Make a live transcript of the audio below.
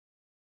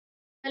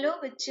Hello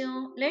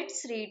bachcho,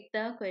 let's read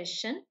the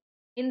question.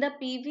 In the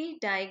PV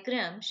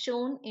diagram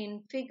shown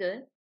in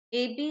figure,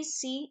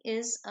 ABC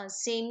is a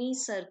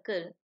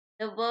semicircle.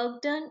 The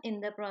work done in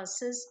the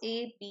process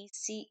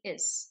ABC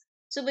is.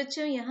 So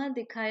बच्चों यहाँ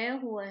दिखाया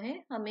हुआ है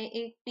हमें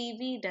एक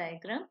PV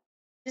diagram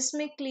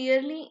जिसमें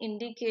clearly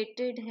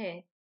indicated है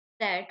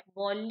that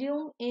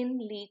volume in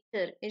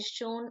liter is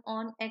shown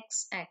on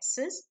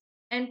x-axis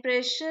and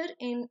pressure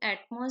in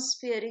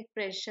atmospheric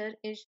pressure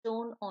is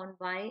shown on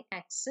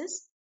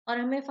y-axis और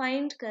हमें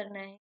फाइंड करना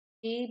है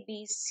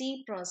ABC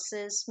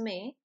प्रोसेस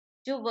में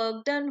जो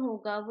वर्क डन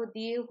होगा वो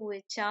दिए हुए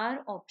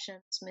चार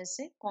ऑप्शंस में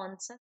से कौन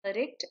सा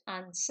करेक्ट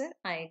आंसर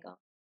आएगा।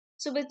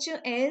 सो बच्चों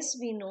एज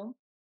वी नो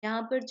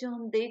यहाँ पर जो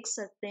हम देख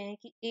सकते हैं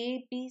कि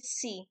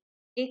ABC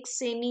एक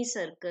सेमी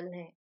सर्कल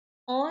है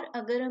और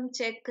अगर हम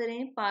चेक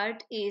करें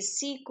पार्ट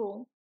AC को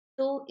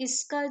तो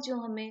इसका जो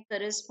हमें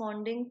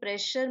करस्पॉन्डिंग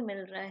प्रेशर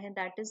मिल रहा है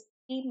that is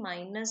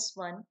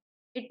T-1।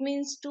 It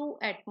means 2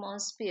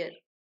 atmosphere.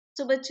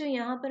 तो बच्चों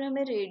यहाँ पर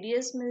हमें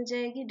रेडियस मिल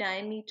जाएगी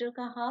डायमीटर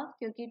का हाफ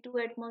क्योंकि 2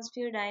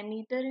 एटमॉस्फेयर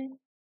डायमीटर है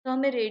तो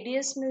हमें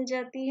रेडियस मिल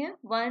जाती है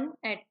 1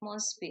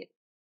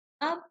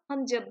 एटमॉस्फेयर। अब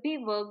हम जब भी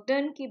वर्क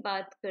डन की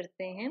बात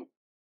करते हैं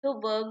तो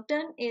work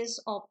done is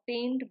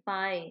obtained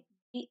by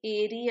the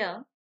area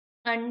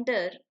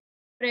under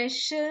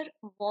pressure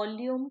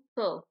volume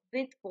curve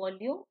with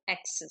volume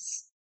axis.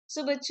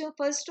 सो बच्चों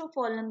फर्स्ट ऑफ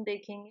ऑल हम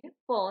देखेंगे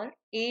फॉर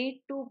A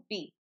टू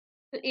B।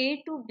 तो A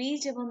टू B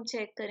जब हम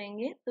चेक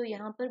करेंगे तो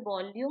यहाँ पर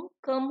वॉल्यूम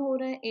कम हो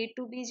रहा है A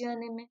टू B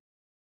जाने में,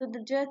 तो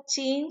जो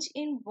चेंज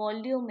इन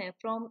वॉल्यूम है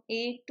from A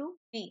to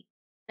B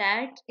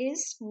that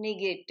is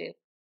negative.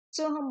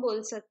 सो हम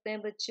बोल सकते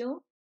हैं बच्चों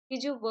कि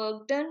जो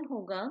वर्क डन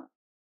होगा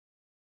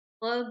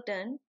work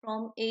done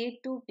from A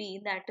to B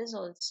that is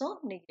also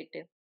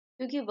negative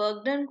क्योंकि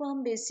वर्क डन को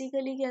हम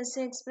बेसिकली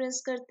कैसे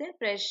एक्सप्रेस करते हैं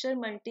pressure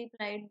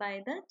multiplied by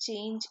the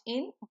change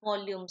in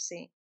volume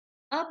से।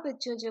 अब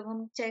बच्चों जब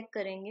हम चेक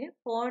करेंगे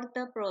for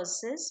the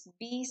process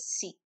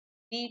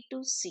B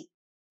to C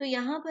तो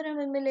यहाँ पर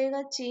हमें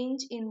मिलेगा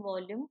change in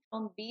volume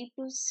from B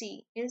to C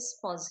is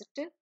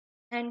positive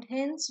and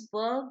hence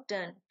work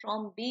done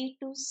from B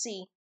to C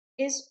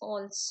is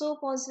also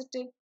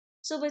positive.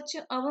 सो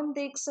बच्चों अब हम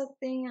देख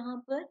सकते हैं यहाँ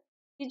पर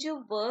कि जो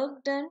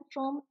work done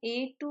from A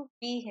to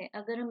B है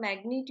अगर हम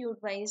मैग्नीट्यूड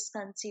वाइज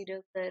कंसीडर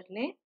कर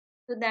लें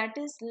तो that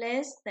is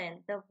less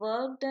than the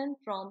work done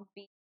from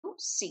B to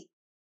C।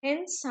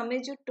 Hence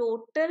हमें जो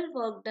टोटल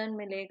वर्क डन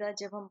मिलेगा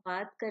जब हम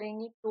बात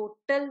करेंगे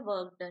टोटल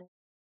वर्क डन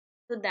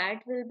तो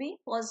दैट विल बी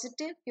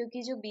पॉजिटिव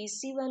क्योंकि जो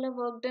BC वाला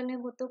वर्क डन है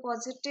वो तो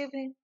पॉजिटिव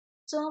है।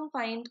 सो हम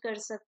फाइंड कर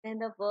सकते हैं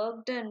the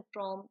work done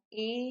from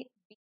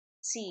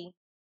ABC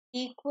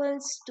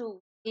equals to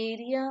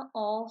area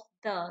of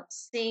the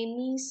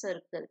semi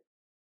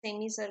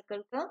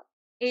circle का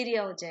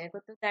एरिया हो जाएगा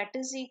तो that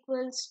is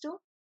equals to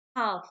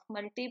half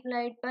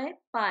multiplied by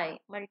pi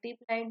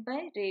multiplied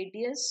by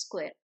radius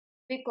square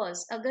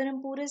because अगर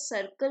हम पूरे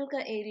सर्कल का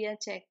एरिया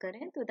चेक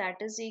करें तो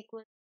that is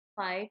equal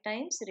 5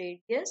 times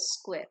radius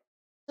square.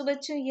 तो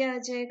बच्चों ये आ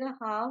जाएगा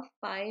हाफ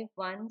पाई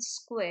 1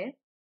 स्क्वायर।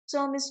 सो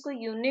हम इसको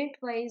यूनिट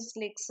वाइज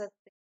लिख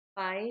सकते हैं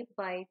pi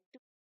by 2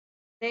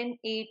 then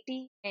 80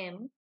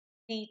 m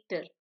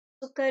litre.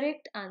 So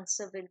correct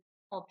answer will be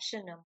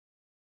option number.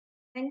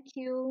 Thank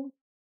you.